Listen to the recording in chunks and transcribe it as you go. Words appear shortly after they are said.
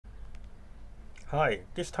Hi,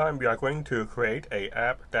 this time we are going to create an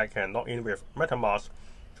app that can log in with Metamask.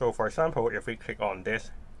 So for example, if we click on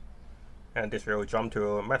this, and this will jump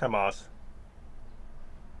to Metamask,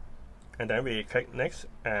 and then we click Next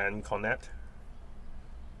and Connect,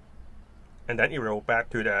 and then it will back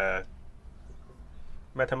to the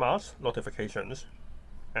Metamask notifications,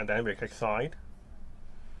 and then we click Sign.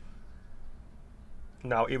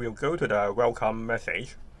 Now it will go to the welcome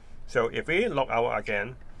message. So if we log out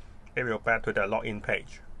again, it will back to the login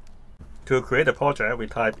page. To create a project, we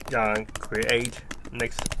type yarn create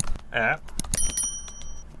next app,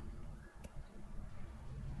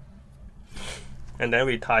 and then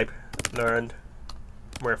we type learned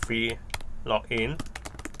where we log in,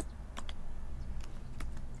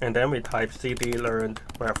 and then we type cd learned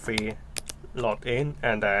where we log in,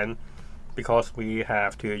 and then because we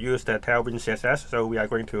have to use the Tailwind CSS, so we are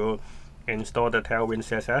going to install the Tailwind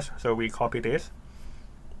CSS. So we copy this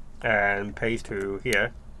and paste to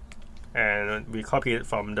here, and we copy it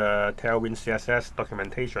from the Tailwind CSS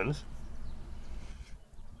documentations.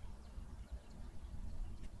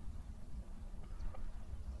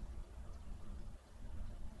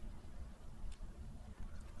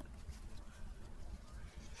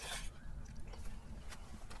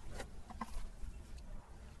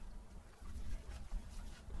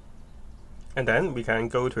 And then we can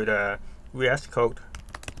go to the VS Code,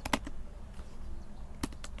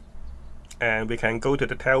 and we can go to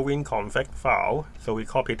the Tailwind config file. So we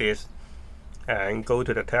copy this and go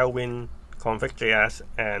to the Tailwind config.js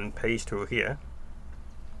and paste to here.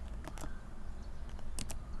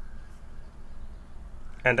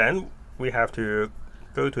 And then we have to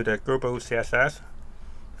go to the global CSS.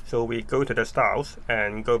 So we go to the styles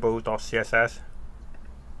and global.css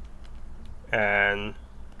and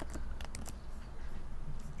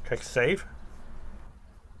click save.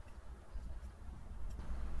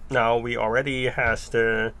 Now we already has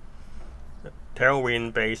the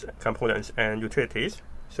Tailwind based components and utilities,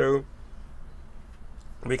 so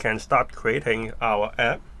we can start creating our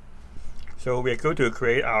app. So we are going to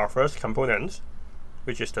create our first component,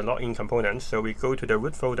 which is the login component. So we go to the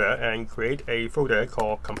root folder and create a folder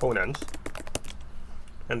called components,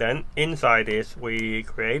 and then inside this we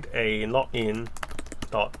create a login.js,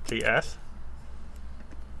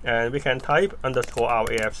 and we can type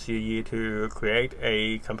 _our_afce to create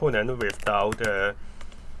a component without the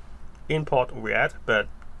import react, but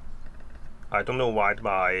I don't know why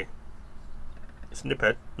my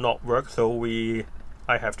snippet not work, so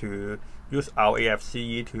I have to use our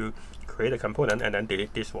afce to create a component and then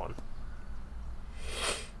delete this one.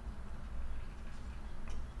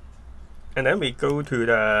 And then we go to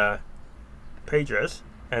the pages,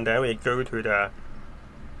 and then we go to the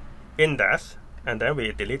index, and then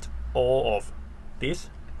we delete all of this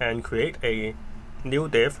and create a new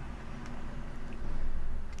div,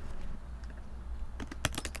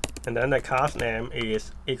 and then the class name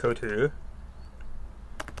is equal to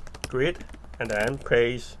grid, and then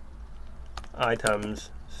place items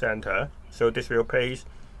center. So this will place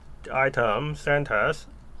the item centers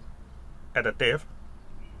at the div,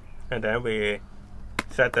 and then we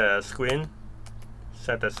set the screen,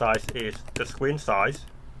 set the size is the screen size,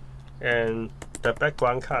 and the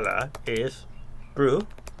background color is blue,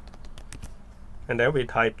 and then we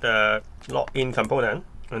type the login component,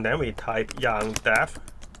 and then we type yarn def.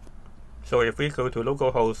 So if we go to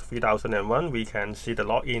localhost 3001, we can see the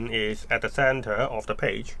login is at the center of the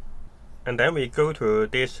page. And then we go to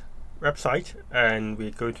this website and we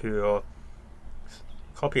go to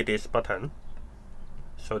copy this button.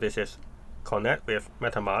 So this is connect with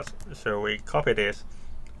Metamask. So we copy this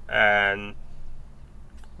and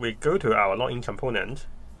we go to our login component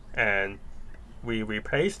and we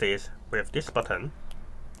replace this with this button,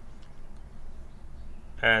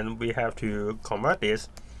 and we have to convert this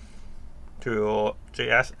to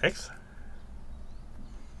JSX,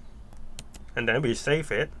 and then we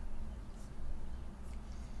save it.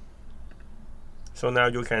 So now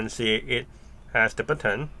you can see it has the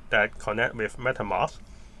button that connect with Metamask,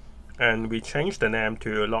 and we change the name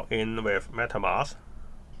to login with Metamask.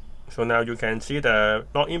 So now you can see the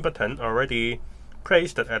login button already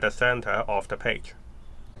placed at the center of the page.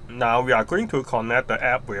 Now we are going to connect the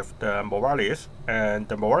app with the Moralis, and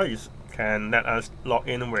the Moralis can let us log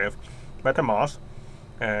in with Metamask.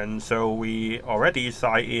 And so we already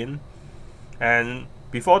sign in, and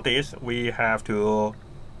before this we have to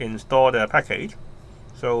install the package.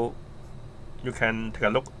 So you can take a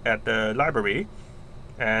look at the library,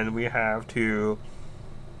 and we have to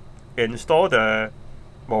install the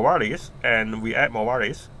Moralis, and we add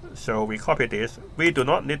Moralis. So we copy this. We do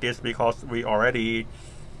not need this because we already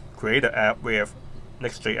create an app with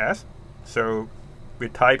Next.js. So we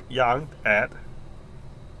type yarn add.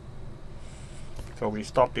 So we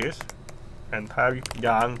stop this and type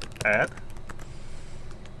yarn add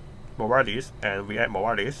Moralis, and we add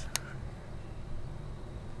Moralis.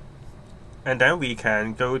 And then we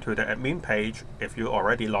can go to the admin page if you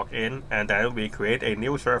already logged in, and then we create a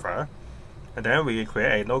new server, and then we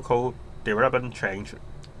create a local development change,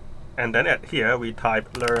 and then at here we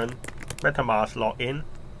type learn Metamask login,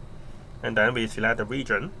 and then we select the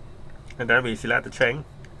region, and then we select the chain,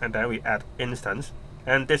 and then we add instance.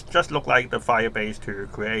 And this just looks like the Firebase to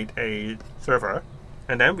create a server,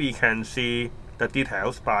 and then we can see the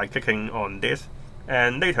details by clicking on this,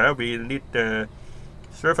 and later we need the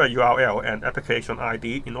server URL and application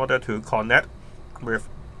ID in order to connect with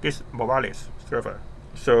this Moralis server.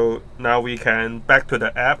 So now we can back to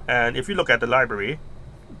the app, and if you look at the library,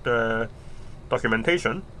 the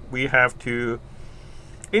documentation, we have to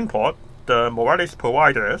import the Moralis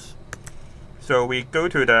providers. So we go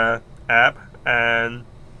to the app and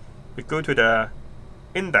we go to the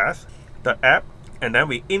index, the app, and then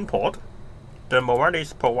we import the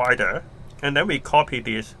Moralis provider, and then we copy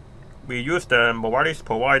this. We use the Moralis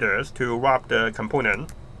providers to wrap the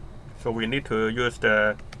component. So we need to use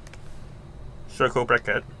the circle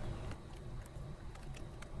bracket.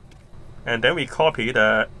 And then we copy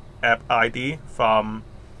the app ID from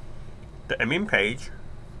the admin page.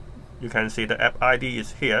 You can see the app ID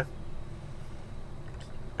is here,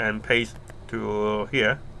 and paste to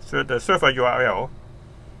here. So the server URL.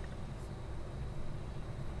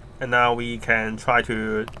 And now we can try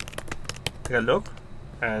to take a look,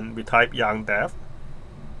 and we type yarn dev.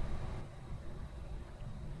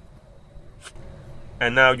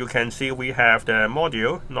 And now you can see we have the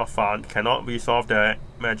module not found, cannot resolve the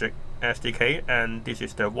magic SDK, and this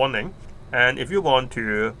is the warning. And if you want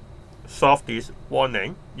to solve this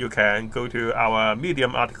warning, you can go to our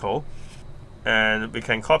Medium article, and we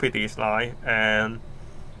can copy this line, and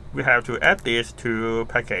we have to add this to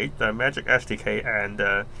package the magic SDK and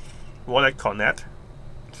the wallet connect.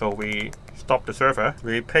 So we stop the server,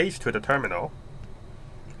 we paste to the terminal,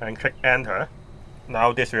 and click enter.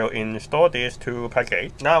 Now this will install these two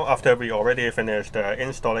packages. Now after we already finished the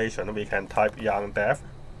installation, we can type yarn dev.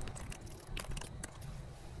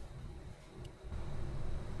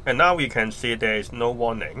 And now we can see there is no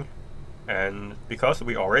warning, and because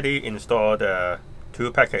we already installed the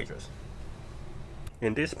two packages.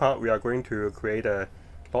 In this part, we are going to create a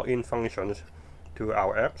login functions to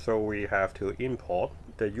our app. So we have to import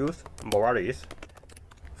the use Moralis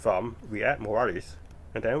from react Moralis,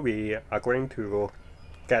 and then we are going to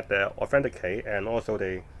get the authenticate and also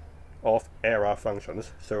the auth error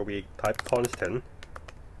functions. So we type constant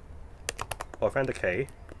authenticate,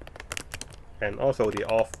 and also the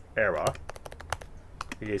auth error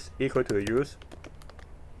is equal to use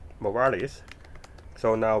Moralis.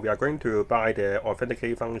 So now we are going to bind the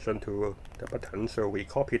authenticate function to the button. So we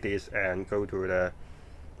copy this and go to the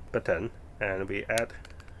button, and we add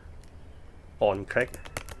on click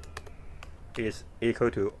is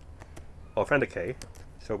equal to authenticate.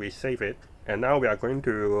 So we save it, and now we are going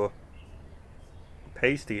to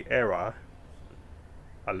paste the error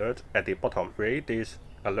alert at the bottom. Create this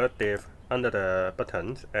alert div under the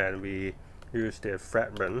buttons, and we use the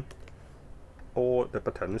fragment all the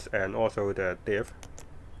buttons and also the div.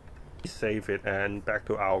 Save it and back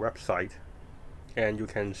to our website, and you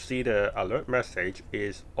can see the alert message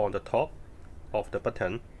is on the top of the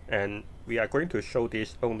button, and we are going to show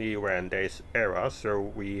this only when there is error. So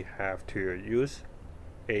we have to use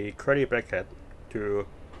a curly bracket to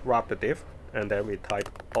wrap the div, and then we type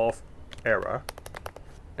auth error,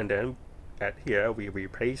 and then at here we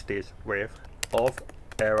replace this with auth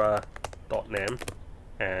error dot name,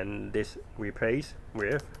 and this replace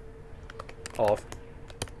with auth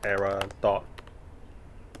error dot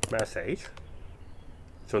message.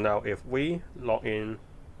 So now if we log in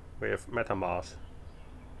with Metamask,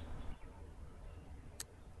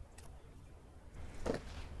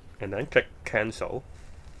 and then click cancel,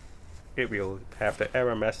 it will have the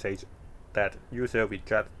error message that user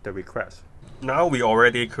reject the request. Now we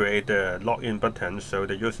already create the login button, so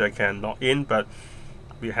the user can log in, but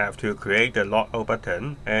we have to create the logout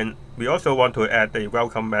button, and we also want to add a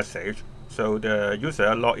welcome message. So the user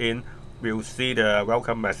login will see the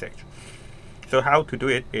welcome message. So how to do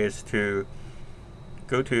it is to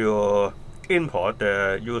go to import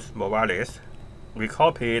the use Moralis. We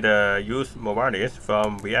copy the use Moralis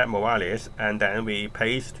from react Moralis, and then we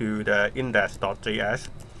paste to the index.js,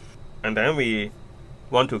 and then we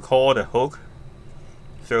want to call the hook.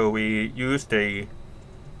 So we use the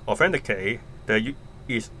authenticate, the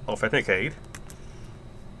is authenticate,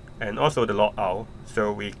 and also the logout.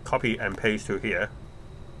 So we copy and paste to here.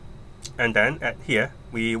 And then at here,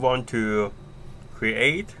 we want to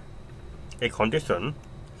create a condition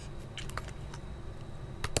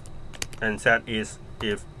and set is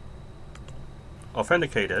if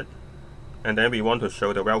authenticated, and then we want to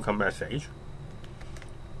show the welcome message.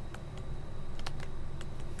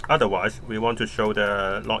 Otherwise, we want to show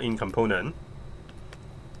the login component.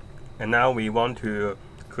 And now we want to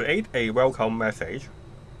create a welcome message,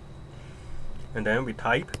 and then we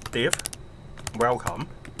type div welcome,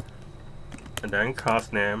 and then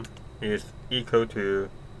class name is equal to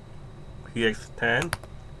px10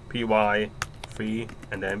 py3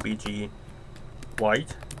 and then bg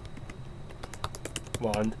white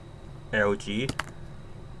 1 lg,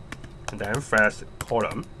 and then flash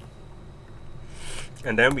column.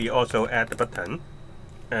 And then we also add the button,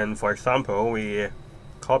 and for example we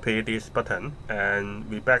copy this button and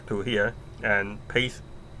we back to here and paste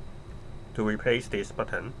to replace this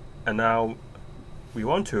button. And now we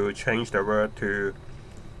want to change the word to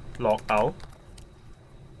logout,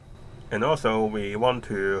 and also we want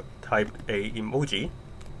to type a emoji,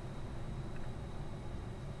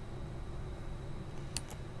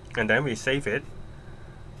 and then we save it.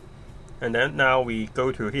 And then now we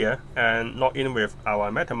go to here and log in with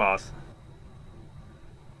our Metamask.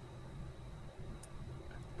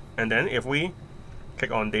 And then if we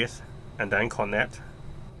click on this and then connect,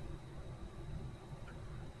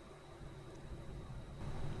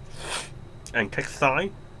 and click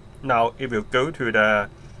sign, now it will go to the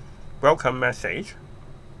welcome message,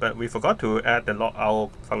 but we forgot to add the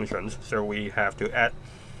logout functions, so we have to add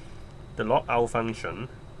the logout function,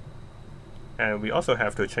 and we also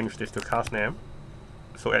have to change this to class name.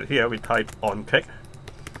 So at here we type on click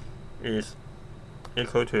is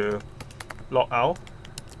equal to logout,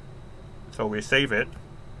 so we save it.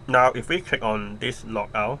 Now if we click on this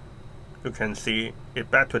logout, you can see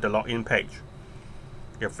it back to the login page.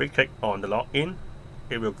 If we click on the login,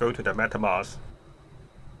 it will go to the Metamask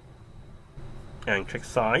and click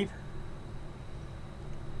sign,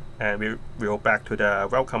 and we will back to the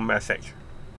welcome message.